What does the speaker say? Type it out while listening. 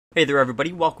Hey there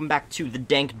everybody, welcome back to the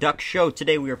Dank Duck Show.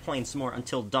 Today we are playing some more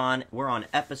Until Dawn. We're on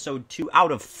episode 2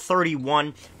 out of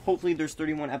 31. Hopefully there's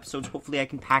 31 episodes. Hopefully I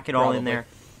can pack it all in there.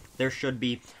 There should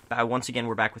be. Once again,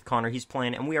 we're back with Connor. He's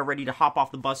playing, and we are ready to hop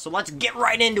off the bus, so let's get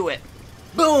right into it!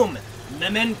 Boom!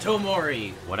 Memento Mori.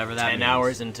 Whatever that 10 means.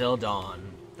 hours until dawn.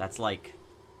 That's like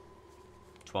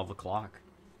 12 o'clock.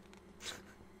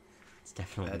 It's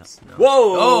definitely That's not. no.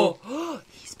 Whoa! Oh!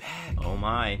 He's back. Oh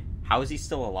my. How is he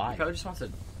still He alive? probably just wants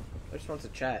to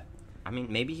chat. I mean,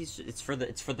 maybe it's for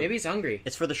the Maybe he's hungry.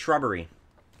 It's for the shrubbery.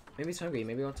 Maybe he's hungry.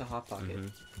 Maybe he wants a Hot Pocket.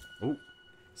 Ooh.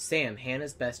 Sam,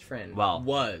 Hannah's best friend. Well,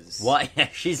 was. What?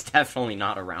 She's definitely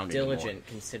not around anymore. Diligent,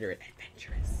 considerate,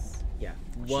 adventurous. Yeah.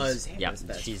 Was Hannah's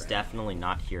best she's friend. definitely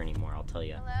not here anymore, I'll tell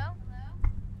you. Hello?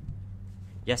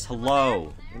 Yes,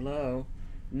 hello. Hello?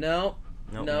 No.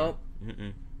 No.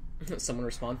 Mm-mm. Someone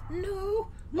respond. No.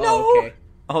 No. Oh, okay.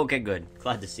 Okay, good.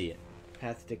 Glad to see it.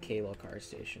 Path to Kalo car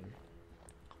station.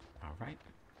 Alright.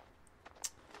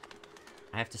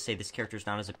 I have to say, this character's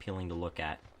not as appealing to look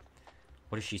at.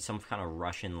 What is she, some kind of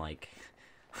Russian, like...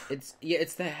 It's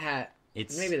the hat.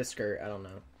 It's... Maybe the skirt. I don't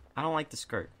know. I don't like the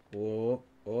skirt. Oh,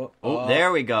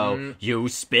 There we go. You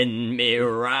spin me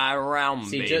right around,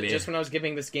 See, baby. just when I was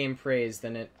giving this game praise,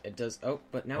 then it does... Oh,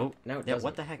 but now it yeah, doesn't.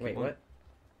 what the heck? Wait, what?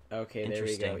 Okay, there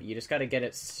we go. Interesting. You just gotta get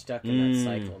it stuck in that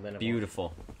cycle, and then it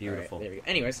Beautiful. won't. Beautiful. Alright, there we go.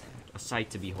 Anyways. A sight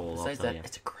to behold, I'll Besides tell that, you.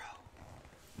 it's a crow.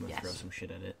 I'm gonna Yes. throw some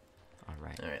shit at it.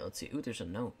 Alright. Alright, let's see. Ooh, there's a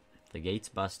note. The gate's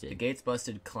busted. The gate's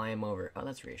busted, climb over. Oh,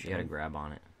 that's You reassuring. gotta grab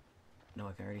on it. No,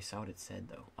 I already saw what it said,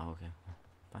 though. Oh, okay.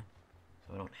 Fine.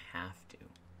 So I don't have to.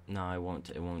 No, I won't.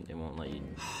 It won't let you.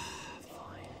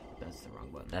 Fine. That's the wrong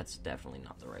button. That's definitely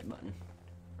not the right button.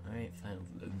 Alright, fine.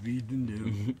 Read the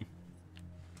note.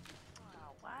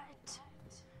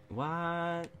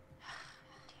 What? What?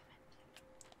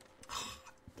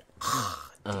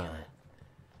 Damn it.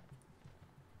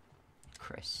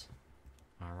 Chris.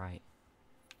 All right.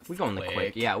 We going the quick.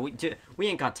 Quick. Yeah, we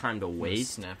ain't got time to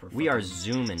waste. snap her We are fucking-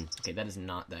 zooming. Okay, that is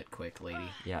not that quick, lady.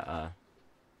 Yeah.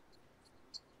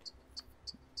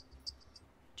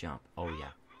 Jump. Oh yeah.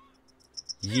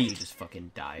 She Yeet. just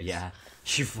fucking dies. Yeah.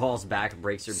 She falls back,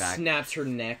 breaks her back. Snaps her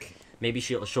neck. Maybe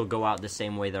she'll go out the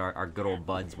same way that our good old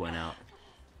buds went out.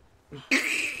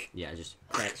 Yeah, just.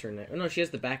 Cracks her neck. Oh, no, she has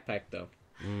the backpack, though.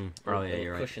 Oh yeah,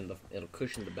 you're right. It'll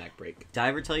cushion the back break. Did I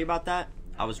ever tell you about that?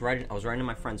 I was riding in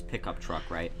my friend's pickup truck,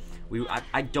 right?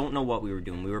 I don't know what we were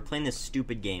doing. We were playing this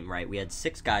stupid game, right? We had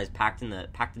 6 guys packed in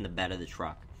the bed of the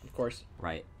truck, Of course.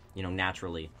 right? You know,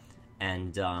 naturally.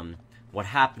 And what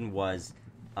happened was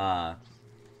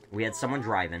we had someone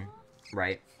driving,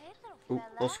 right? Hey, Ooh, little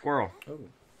little squirrel. Oh.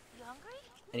 You hungry?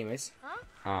 Anyways.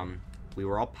 We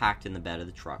were all packed in the bed of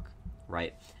the truck,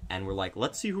 right? And we're like,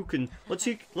 let's see who can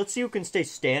stay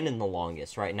standing the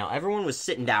longest, right? Now everyone was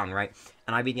sitting down, right?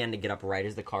 And I began to get up right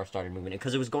as the car started moving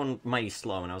because it was going mighty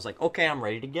slow, and I was like, okay, I'm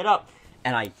ready to get up.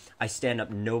 And I stand up,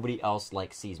 nobody else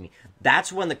like sees me.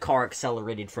 That's when the car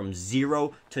accelerated from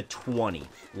 0 to 20,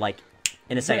 like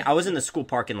in a second. I was in the school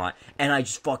parking lot, and I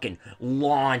just fucking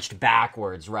launched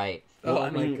backwards, right? Well, Oh I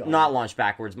my mean, God. not launched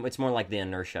backwards. It's more like the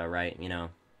inertia, right? You know.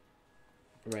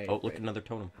 Right. Oh, look, right. another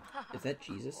totem. Is that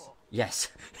Jesus? Yes.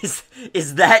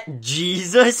 Is that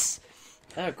Jesus?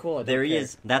 Oh, cool. I don't There he care.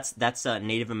 is. That's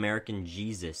Native American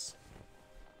Jesus.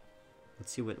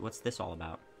 Let's see what's this all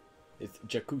about. It's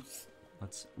Jacuz.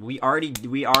 We already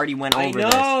went over I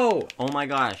this. know! Oh my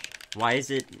gosh. Why is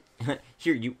it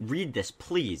here, you read this,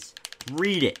 please.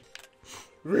 Read it.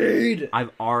 Read!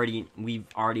 We've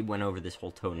already went over this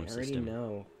whole totem I already system.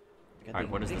 know. God, Alright,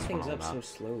 they what is pick this one things all up about? so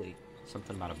slowly.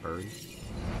 Something about a bird.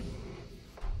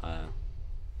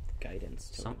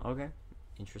 Guidance. totem. Okay.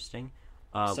 Interesting.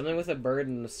 Something with a bird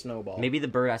and a snowball. Maybe the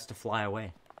bird has to fly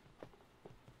away.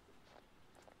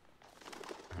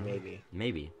 Maybe.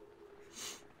 Maybe.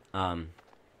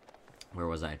 Where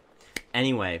was I?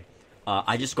 Anyway,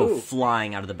 I just go Ooh.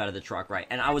 flying out of the bed of the truck, right?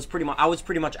 And I was pretty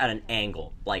much at an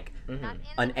angle, like Not in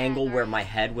an the angle bag, where are my you?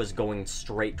 head was going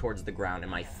straight towards the ground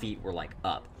and my feet were like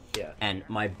up. Yeah. And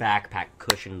my backpack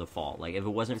cushioned the fall. Like if it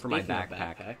wasn't for my Speaking of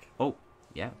backpack. Oh,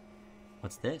 yeah.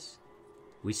 What's this?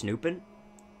 We snooping?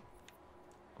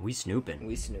 We snooping.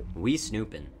 We snoop. We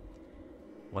snooping.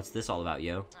 What's this all about,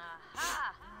 yo?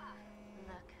 Aha!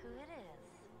 Look who it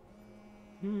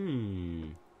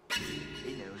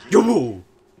is. Yo!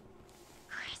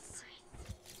 Chris.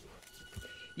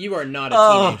 You are not a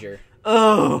teenager.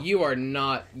 Oh! You are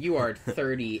not. You are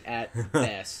 30 at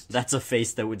best. That's a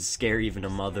face that would scare even a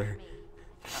mother.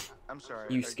 I'm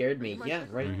sorry. You scared me. Yeah,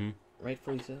 right. Mm-hmm.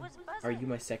 Rightfully so. What's buzzing? Are you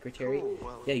my secretary?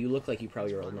 Yeah, you look like you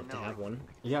probably are old enough to have one.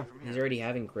 Yeah. He's already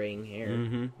having graying hair.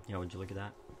 Mm-hmm. Yeah, would you look at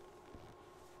that?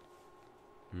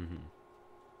 Mm-hmm.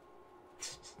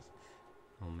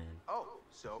 Oh man. Oh,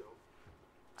 so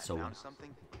I So found what?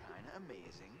 something kind of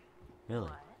amazing. Really?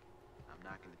 I'm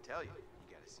not going to tell you.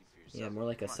 You got to see for yourself. Yeah, more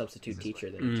like a Come on, substitute this way. teacher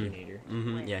than a teenager.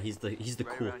 Mm-hmm. Yeah, he's the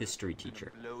Right cool around history here. It's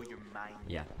teacher. gonna blow your mind.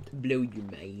 Yeah. Blow your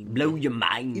mind. Blow your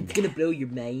mind. It's gonna blow your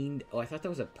mind. Oh, I thought that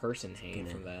was a person hanging gonna-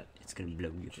 from that. It's gonna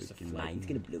blow your Just a fucking flag. mind. It's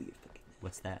gonna blow your fucking.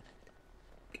 What's that?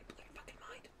 It's gonna blow your fucking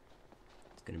mind.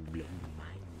 It's gonna blow your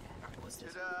mind. What's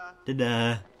this? Ta-da!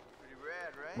 Ta-da! Pretty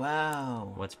rad, right?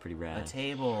 Wow. What's pretty A rad?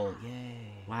 table.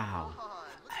 Yay. Wow. Come on,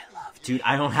 I love. Dude,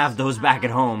 I don't have those back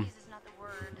at home. This is not the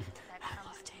word that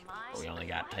comes to mind. We only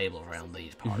got tables around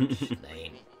these parts.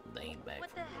 they ain't back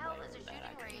What from the the hell way is a that I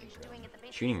shooting came range from. doing at the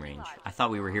base Shooting of the range. lodge? I thought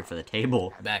we were here for the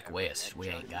table. Back west, we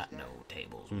ain't got no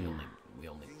tables. We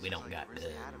don't got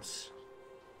guns.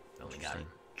 We only got Interesting.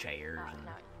 chairs No, and you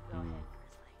go ahead, Grizzly.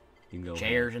 You can go.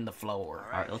 chairs in the floor.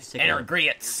 All right, let's take And a our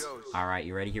grits. Here goes. All right,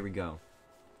 you ready? Here we go.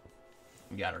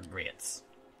 We got our grits.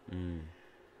 Mm.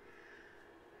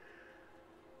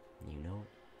 You know.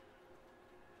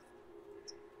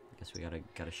 I guess we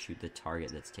gotta shoot the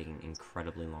target that's taking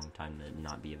incredibly long time to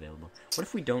not be available. What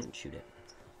if we don't shoot it?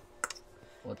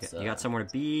 What's You got somewhere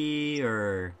to be,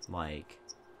 or like?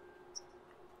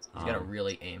 You gotta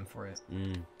really aim for it.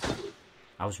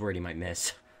 I was worried he might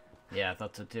miss. Yeah, I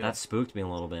thought so too. That spooked me a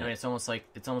little bit. I mean, it's almost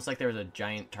like there was a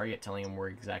giant target telling him where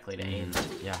exactly to aim.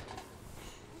 Yeah.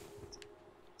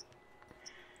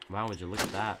 Wow, would you look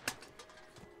at that?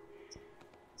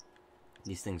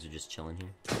 These things are just chilling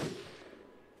here.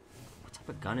 What type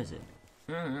of gun is it?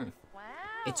 Mm-hmm. Wow.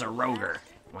 It's a rotor.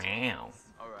 Wow.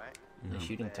 All right. The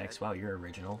shooting text. Wow, you're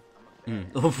original.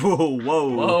 Whoa, whoa.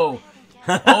 Whoa.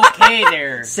 Okay,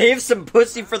 there. Save some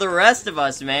pussy for the rest of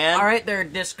us, man. All right, there,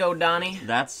 Disco Donnie.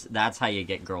 That's how you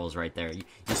get girls right there. You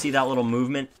see that little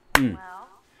movement? Well,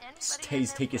 anybody Stays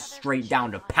and take you their brother straight should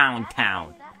down to shoot Pound that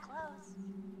Town. that close.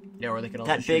 Yeah, or they could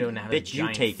also That shoot big it and have bitch, a you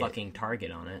giant take it. fucking target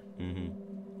on it. Mm-hmm.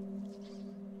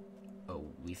 Oh,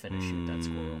 we finna shoot that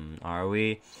squirrel. Are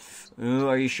we? Ooh,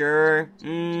 are you sure?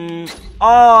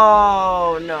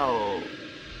 Oh no.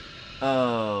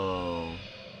 Oh.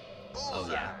 Oh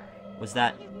yeah. Was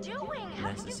that? What are you doing? How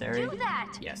Necessary? can you do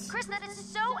that? Yes. Chris, that is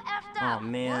so effed Oh up.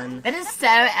 man. That is so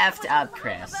effed up,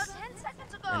 Chris. About 10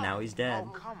 seconds ago. And now he's dead. Oh,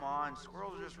 come on.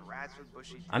 Squirrels are just rats with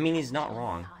bushy. I mean, he's not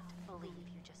wrong. Not believe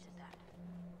you just did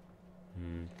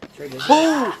that. Sure does.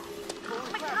 Oh! Oh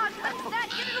my God! What is that?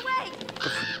 Get it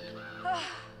away!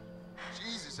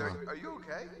 Jesus, are you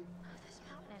okay? This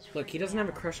mountain is Look, he doesn't have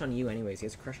a crush on you anyways. He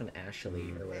has a crush on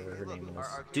Ashley or whatever her name was.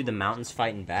 Dude, the mountain's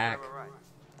fighting back. Right.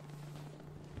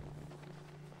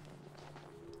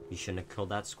 You shouldn't have killed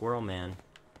that squirrel, man.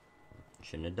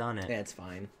 Shouldn't have done it. Yeah, it's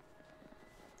fine.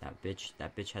 That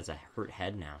bitch has a hurt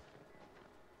head now.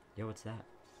 Yo, what's that?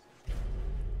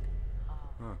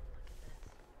 Huh.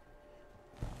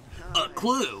 A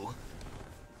clue.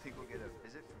 Think we'll get a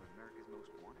visit from America's Most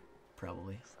Wanted?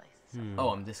 Probably. Hmm. Oh,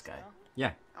 I'm this guy.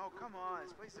 Yeah, Oh, come on.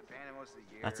 This place is abandoned most of the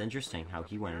year. that's interesting how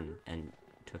he went and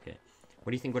took it.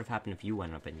 What do you think would have happened if you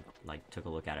went up and like took a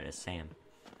look at it as Sam?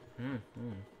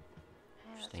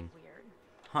 Interesting. Weird.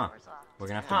 Huh. Doors locked. We're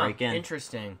gonna have to Huh, break in.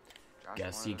 interesting. Josh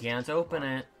Guess wanted you us to can't keep open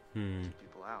it.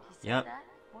 people out. He said Yep. that?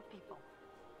 What people?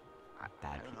 Bad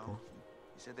I don't people. know.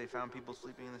 He said they found people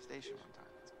sleeping in the station one time.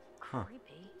 Huh.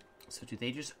 Creepy. So do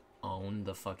they just own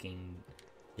the fucking...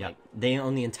 Yep. They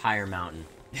own the entire mountain.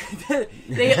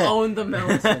 They own the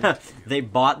mountain. They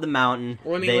bought the mountain.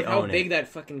 Well, I mean, they with how own big it. that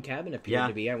fucking cabin appeared Yeah.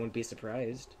 to be, I wouldn't be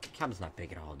surprised. Cabin's not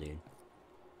big at all, dude.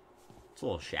 It's a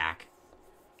little shack.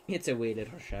 It's a wee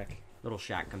little shack. Little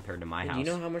shack compared to my And house. do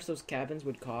you know how much those cabins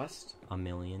would cost? $1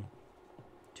 million,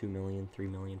 2 million, 3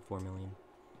 million, 4 million.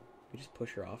 We just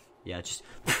push her off. Yeah, just.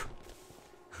 And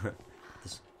I thought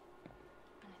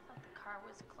the car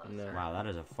was closed. No. Wow, that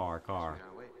is a far car.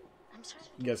 Gotta wait. I'm sorry.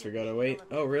 Guess we gotta wait.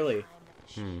 Oh, really?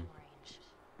 Ooh,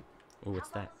 what's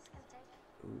that?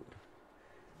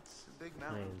 It's a big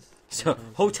mountain. Pines. So,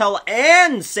 hotel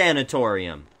and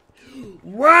sanatorium.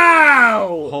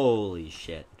 Wow! Holy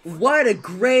shit. What a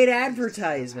great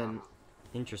advertisement.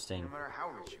 Interesting. No matter how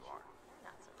rich you are.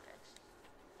 Not so rich.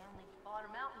 They only bought a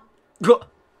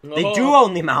mountain. They do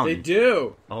own the mountain. They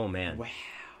do. Oh man. Wow.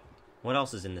 What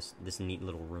else is in this neat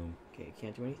little room? Okay,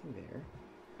 can't do anything there.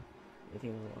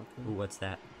 Anything in the locker Ooh, room? what's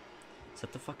that? Is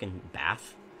that the fucking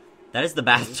bath? That is the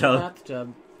That is a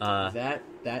bathtub. bathtub.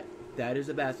 That is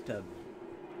a bathtub.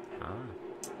 Ah.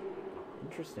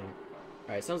 Interesting.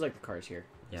 Alright, sounds like the car's here.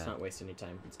 Let's Yeah. not waste any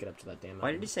time. Let's get up to that damn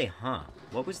Why did he say huh?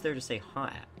 What was there to say huh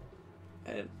at?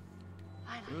 mountain.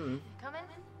 Fine. Come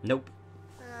in. Nope.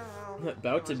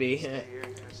 About to be.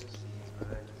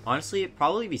 Honestly, it'd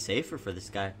probably be safer for this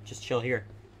guy. Just chill here.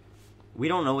 We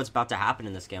don't know what's about to happen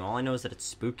in this game. All I know is that it's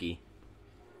spooky.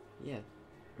 Yeah.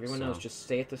 Everyone So- knows, just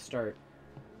stay at the start.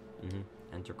 Mm-hmm.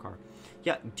 Enter car.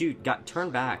 Yeah, dude, turn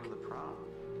back. Go to the prom.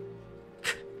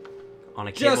 On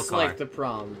a cable Just car. like the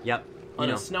prom. Yep. On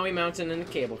You a know. snowy mountain in a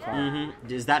cable car.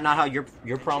 Mm-hmm. Is that not how your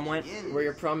prom went? Where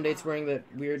your prom date's wearing the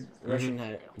weird Russian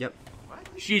hat. Yep.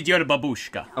 She's your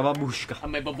babushka. A babushka.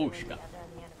 I'm a babushka.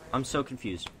 I'm so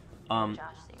confused.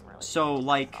 So,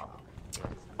 like,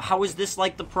 how is this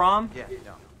like the prom? Yeah,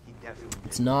 no, he definitely.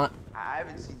 It's not. I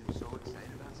haven't seen him so excited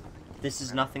about something. This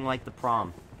is nothing like the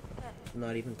prom.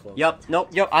 Not even close. Yep, nope,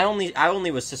 yep. I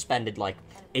only was suspended like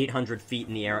 800 feet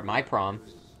in the air at my prom.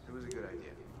 It was a good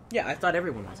idea. Yeah, I thought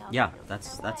everyone was. Yeah,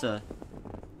 that's a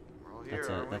We're all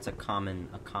here, that's a common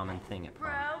thing at Bro,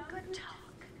 prom. good talk.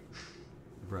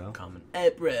 Bro, Common.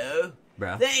 Hey, bro.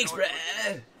 bro. Thanks, bro.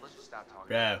 Let's just stop talking.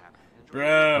 Bro. about what happened. Enjoy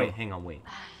Bro. Wait, hang on, wait.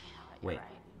 You're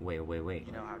Wait. right.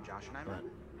 You know how Josh and I met?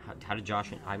 How did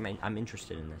Josh? I'm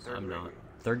interested in this. I'm not.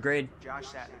 Third grade. Josh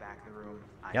sat in the back of the room.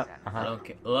 I Yep. sat in the Uh-huh.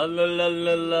 Okay. La la la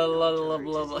la la la la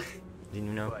la la. Didn't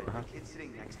you know? But Uh-huh. the kid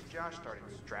sitting next to Josh started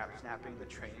strap snapping the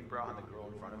training bra on the girl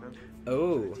in front of him.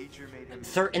 Oh. The teacher made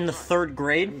him. In the third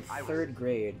grade. In third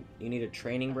grade. You need a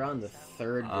training bra in the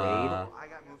third grade? I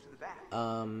got moved to the back.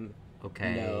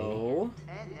 Okay. No.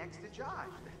 And next to Josh.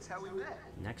 That's how we met.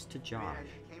 Next to We Josh.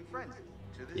 became friends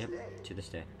to this Yep. day. To this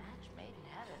day. Match made in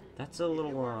heaven. That's a If it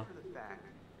little weren't for the fact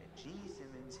that Gene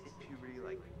Simmons hit puberty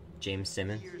like James 3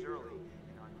 Simmons. years early,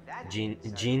 and on that Gene- day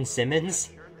decided Gene to wear a Simmons?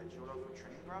 shirt that showed off her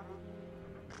training bra,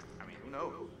 I mean, who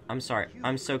knows? I'm sorry.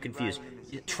 I'm so confused.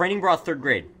 Training bra third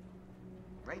grade.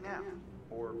 Right now,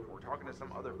 or we're talking to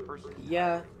some other person.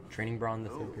 Yeah, Training bra in the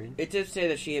third grade. it did say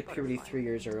that she hit puberty 3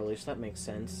 years early, so that makes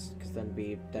sense. Because that'd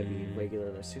be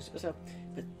regular. So,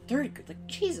 but third, like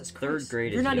Jesus Christ, Third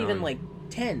grade You're is not even young. like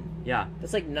 10. Yeah.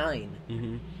 That's like 9,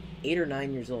 Mm-hmm. 8 or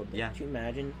 9 years old. Yeah. Could you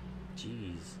imagine?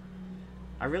 Jeez.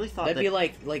 I really thought That'd that. be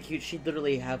like she'd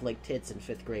literally have like tits in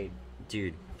 5th grade.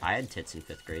 Dude, I had tits in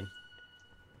 5th grade.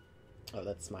 Oh,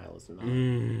 that smile is not.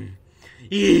 Mm.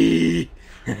 Eee.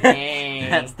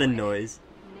 That's the noise.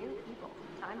 New people.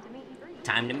 Time to meet and greet.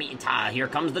 Time to meet. Here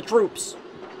comes the troops.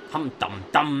 Hum dum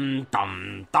dum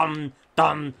dum dum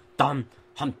dum dum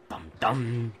hum dum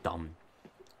dum dum.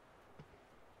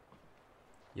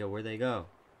 Yo, where'd they go?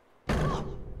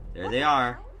 There they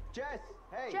are. Jess,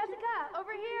 hey, Jessica,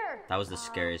 over here. That was the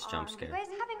scariest jump You scare. guys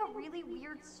having a really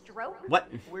weird stroke? What?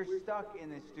 we're stuck in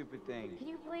this stupid thing. Can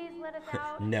you please let us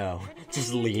out? No, Pretty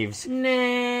just please? leaves.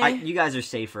 Nah. You guys are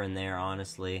safer in there,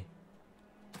 honestly.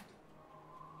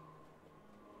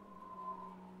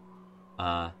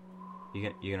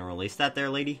 You gonna release that there,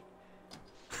 lady?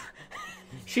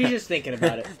 She's just thinking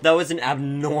about it. That was an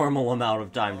abnormal amount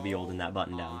of time to be holding that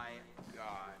button down. My God,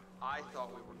 I thought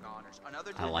we were goners.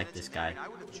 Another I 10 like minutes this in there guy. and I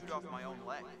would have chewed off my own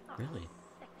leg. Really?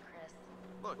 Sick, Chris.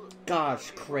 Look,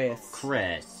 Gosh, Chris.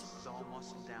 Chris. this is all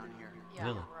muscle down here. Yeah,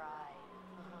 Really?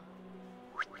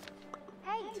 right.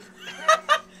 Hey.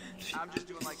 I'm just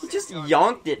doing like Just Sarah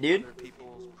yonked it, dude. other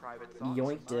people's private thoughts,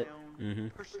 Yoinked my it. own Mm-hmm.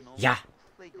 personal Yeah.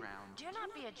 playground. Do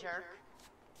not be a jerk.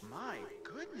 My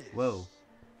goodness. Whoa.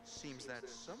 Seems that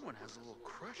someone has a little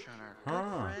crush on our Huh.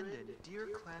 good friend and dear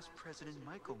class president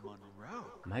Michael Monroe.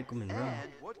 Michael Monroe.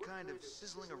 And what kind of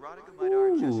sizzling erotica might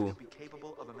our Jessica Ooh. be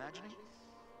capable of imagining?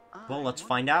 Well, let's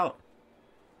find out.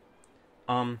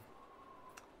 Mike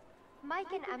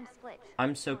and M split.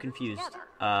 I'm so confused.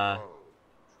 Drama.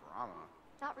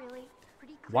 Not really.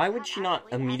 Pretty clear Why would cut, she not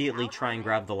actually. immediately Has try and outline.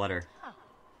 grab the letter? Huh.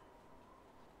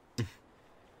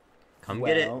 Come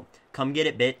get it. Well. Come get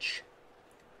it, bitch.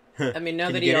 I mean, now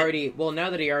Can that you he get it? already, now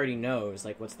that he already knows,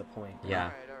 like, what's the point? Yeah.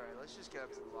 Alright, let's just get up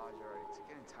to the lodge already. It's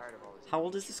getting tired of all this. How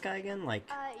old is this guy again? Like,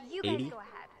 You guys 80? go ahead.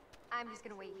 I'm just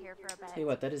gonna wait here for a bit. Tell you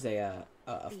what, that is a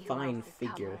The fine U.S. is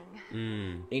figure.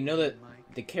 coming. mm. You know that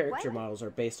the character What? models are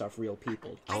based off real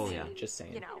people. Oh, yeah. Just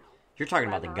saying. You know. You're talking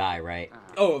about the guy, right?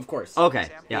 Oh, of course. Okay.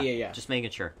 Yeah. Yeah. Just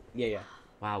making sure. Yeah.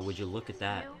 Wow, would you look at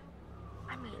that?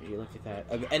 I mean, You look at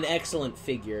that. An excellent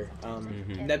figure.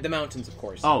 Mhm. The mountains, of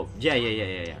course. Oh,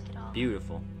 yeah.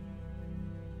 Beautiful.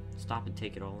 Stop and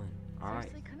take it all in. All right.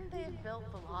 seriously, couldn't they have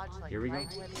built the lodge like Here we go. right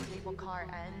where the cable car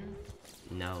ends?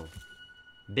 No.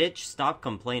 Bitch, stop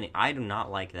complaining. I do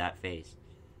not like that face.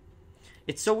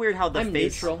 It's so weird how the I'm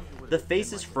face neutral. the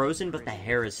face is frozen but the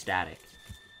hair is static.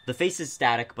 The face is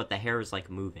static but the hair is like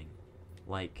moving.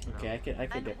 Like Okay, I could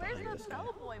And get where's behind the this guy.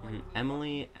 bellboy when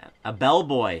Emily, a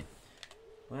bellboy.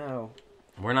 Wow.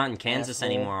 We're not in Kansas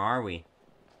Asshole. anymore, are we?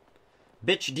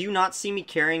 Bitch, do you not see me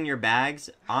carrying your bags?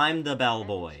 I'm the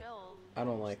bellboy. chills? I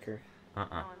don't like her.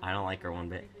 I don't like her one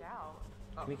bit. Freaked out.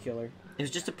 Let me kill her. It was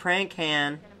just a prank,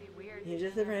 Han. It's gonna be weird He's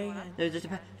just a prank. It's just a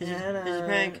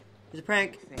prank. It's a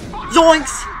prank.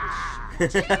 Zoinks!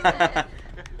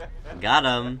 Got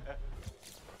him.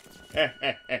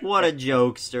 What a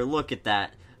jokester! Look at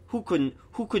that. Who could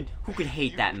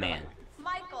hate that man?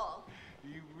 Michael.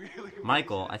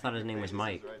 Michael. I thought his name was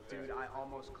Mike. Dude, I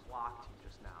almost clocked you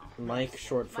just now. Mike,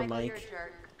 short for Michael, you're a Mike.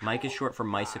 jerk. Mike is short for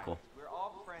Mycicle. We're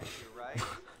all friends here, right?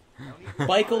 No need to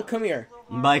Michael, come here.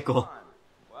 Michael.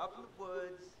 We're up in the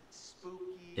woods. It's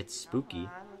spooky. It's spooky. Come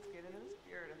on, let's get into the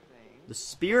spirit of things. The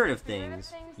spirit of Spirit of things.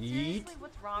 things? Yeet. Seriously,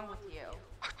 what's wrong with you?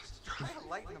 Try to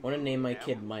lighten the I want to mood, name my man.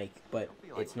 kid Mike, but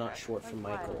it's not short for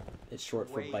Michael. It's short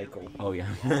for Michael. Oh yeah.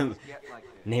 Always get like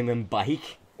this. Name him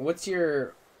Bike. What's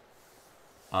your...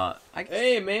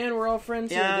 Hey, man, we're all friends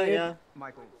Yeah, here, dude. yeah.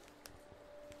 Michael,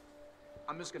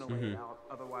 I'm just gonna lay it out.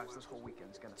 Otherwise, this whole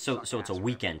weekend's gonna. So suck it's a ass for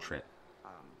weekend everybody. trip.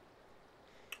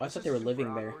 I thought they were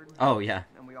living there. Oh yeah.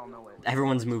 And we all know it.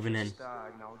 Everyone's Let's moving in. just,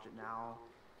 acknowledge it now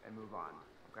and move on.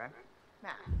 Okay?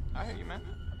 Matt. I hear you, man.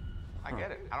 I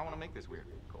get it. I don't want to make this weird.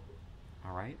 Cool.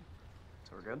 All right.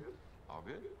 So we're good. All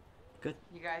good? Good.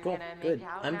 You guys Cool, gonna make good.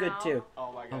 out I'm good now? too.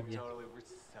 Oh my god, Oh, yeah. totally. We're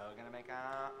so gonna make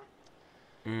out.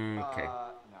 Okay.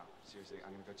 No, seriously,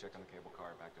 I'm gonna go check on the cable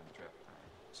car back down the trip.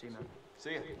 See you, man.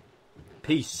 See ya.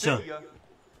 Peace. See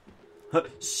ya.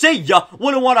 See ya.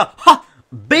 Wouldn't wanna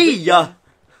be ya.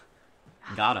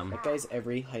 Got him. That guy's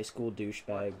every high school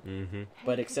douchebag, Mm-hmm.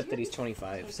 but except that he's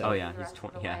 25, so... Oh yeah, The he's rest of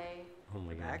 20. the Yeah. way. Oh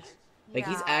my gosh. Max? Like,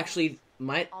 he's Yeah. actually...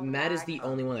 Matt is the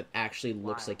only one that actually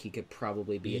looks like he could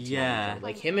probably be a teenager. Yeah.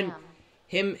 Like, him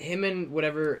and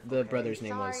whatever the brother's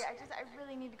name was. Sorry, I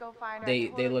really need to go find her. I They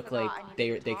totally look forgot. like I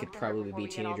need to they talk could to her probably before be we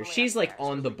get all the teenagers. way She's up like there.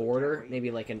 on the border,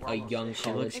 maybe like a young She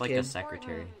college looks like kid. a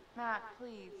secretary. Matt,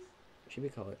 please. Should be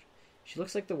college. She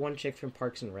looks like the one chick from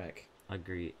Parks and Rec.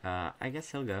 Agree. I guess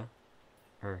he'll go.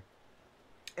 Or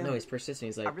No, he's persistent.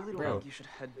 He's like, I really don't bro, think you should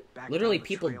head back literally down the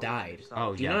people trail died. yourself.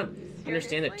 Oh do you yeah. not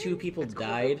understand that 2 people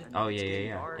died Oh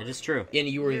yeah. It is true. and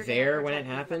you were You're gonna there when it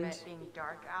protect me from happened? it being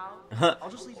dark out. Huh.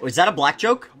 I'll just leave Is that a black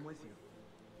joke? Come with you.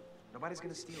 Nobody's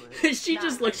gonna steal it. She Matt,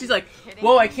 just are looks. She's you like, kidding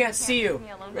whoa, me? I You can't see leave you.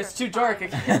 me alone It's for too 5 dark.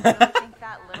 minutes. You really think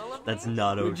that little of That's me?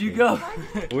 not okay. Where'd you go?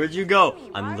 Where'd you go? Why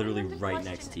do I'm you literally have to right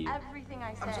question next to you. Everything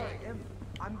I say. I'm sorry, Em.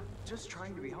 I'm just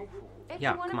trying to be helpful. If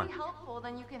Yeah, you want come to be on. helpful,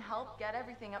 then you can help get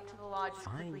everything up to the lodge as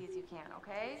Fine. quickly as you can,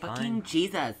 okay? Fine.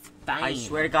 Jesus, fine. I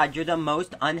swear to God, you're the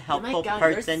most unhelpful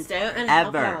person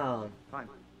ever. Fine.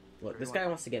 Look, this guy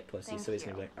wants to get pussy, Thank so he's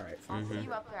gonna be you. like, all right, I'll fine. see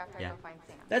you up there after Yeah. I go find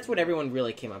Sam. That's what everyone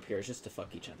really came up here is just to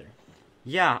fuck each other,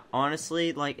 Yeah,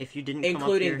 honestly, like if you didn't come up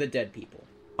including here... the dead people.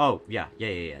 Oh yeah.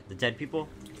 The dead people,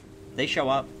 they show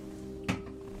up.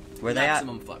 Where they at?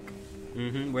 Maximum fuck.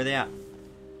 Mm-hmm. Where they at?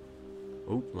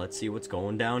 Oh, let's see what's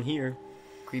going down here.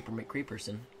 Creeper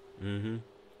McCreeperson. Mm-hmm.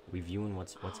 We viewing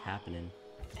what's happening.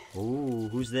 Ooh,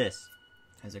 who's this?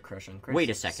 Has a crush on Chris. Wait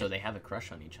a second. So they have a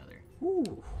crush on each other.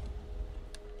 Ooh.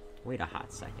 Wait a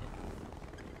hot second.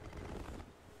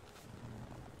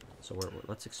 So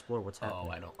let's explore what's happening.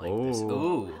 Oh, I don't like this. Ooh.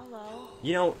 Ooh. Hello.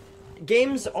 You know,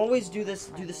 games always do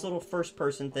this little first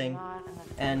person thing, Not in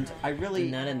the and front. I really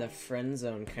Not in the friend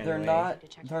zone kind they're of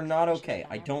way. not okay.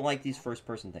 I don't like these first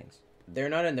person things. They're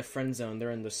not in the friend zone.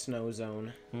 They're in the snow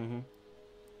zone. Mm-hmm.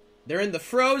 They're in the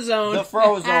fro zone. The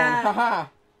Frozone. Haha.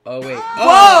 Oh wait.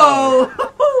 Whoa!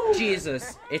 Oh!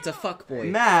 Jesus! It's a fuck boy.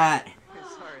 Matt. Sorry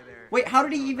there. Wait, how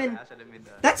did he even? I didn't mean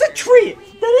to That's a tree.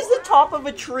 That is the top of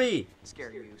a tree.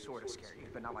 scare you, sort of scare you,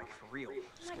 but not like for real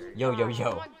scare you.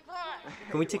 Yo.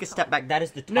 Can we take a step back? That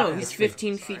is the top. No, of he's the tree.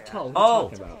 15 feet tall. What Oh.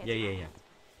 are you talking about? Yeah.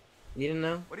 You didn't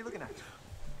know? What are you looking at? Is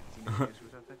he making news or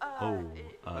something? Oh.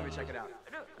 Let me check it out.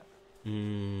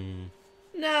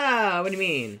 Nah. What do you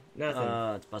mean? Nothing. It's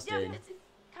Yeah, busted. it's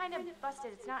kind of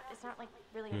busted. It's not like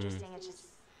really interesting. It's just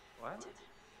What?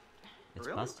 It's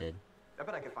really? busted. I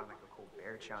bet I could find like a cool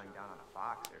bear chowing down on a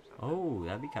fox or something. Oh,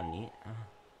 that'd be kind of neat.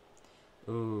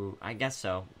 Ooh, I guess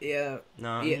so. Yeah.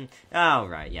 No. Yeah. Oh,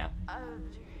 right. Yeah.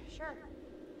 sure.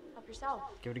 Help yourself.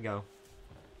 Give it a go.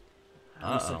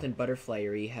 Something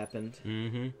butterfly-y happened.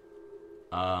 Mm-hmm.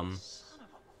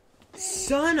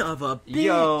 Son of a bitch!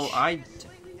 Yo,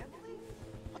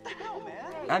 What the hell,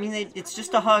 man? I mean, it's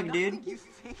just a hug, dude. You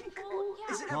think? Well,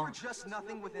 yeah. Is it Well- ever just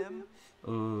nothing with him?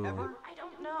 Ooh. Ever? I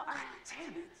don't know.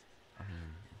 Damn it.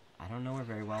 I don't know her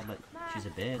very well, but she's a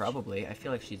bitch. Probably. I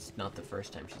feel like she's not the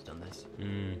first time she's done this.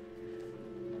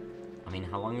 I mean,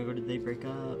 how long ago did they break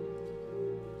up?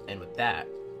 And with that,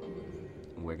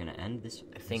 We're gonna end this.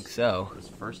 I think so. This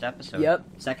first episode. Yep.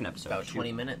 Second episode. About shoot.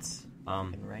 20 minutes.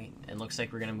 Right. And looks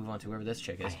like we're gonna move on to whoever this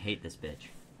chick I is. hate this bitch.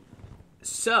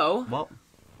 So, Well,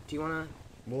 do you wanna?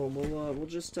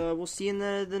 we'll see you in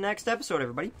the next episode,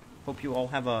 everybody. Hope you all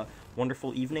have a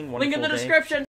wonderful evening, wonderful Link in the day. description.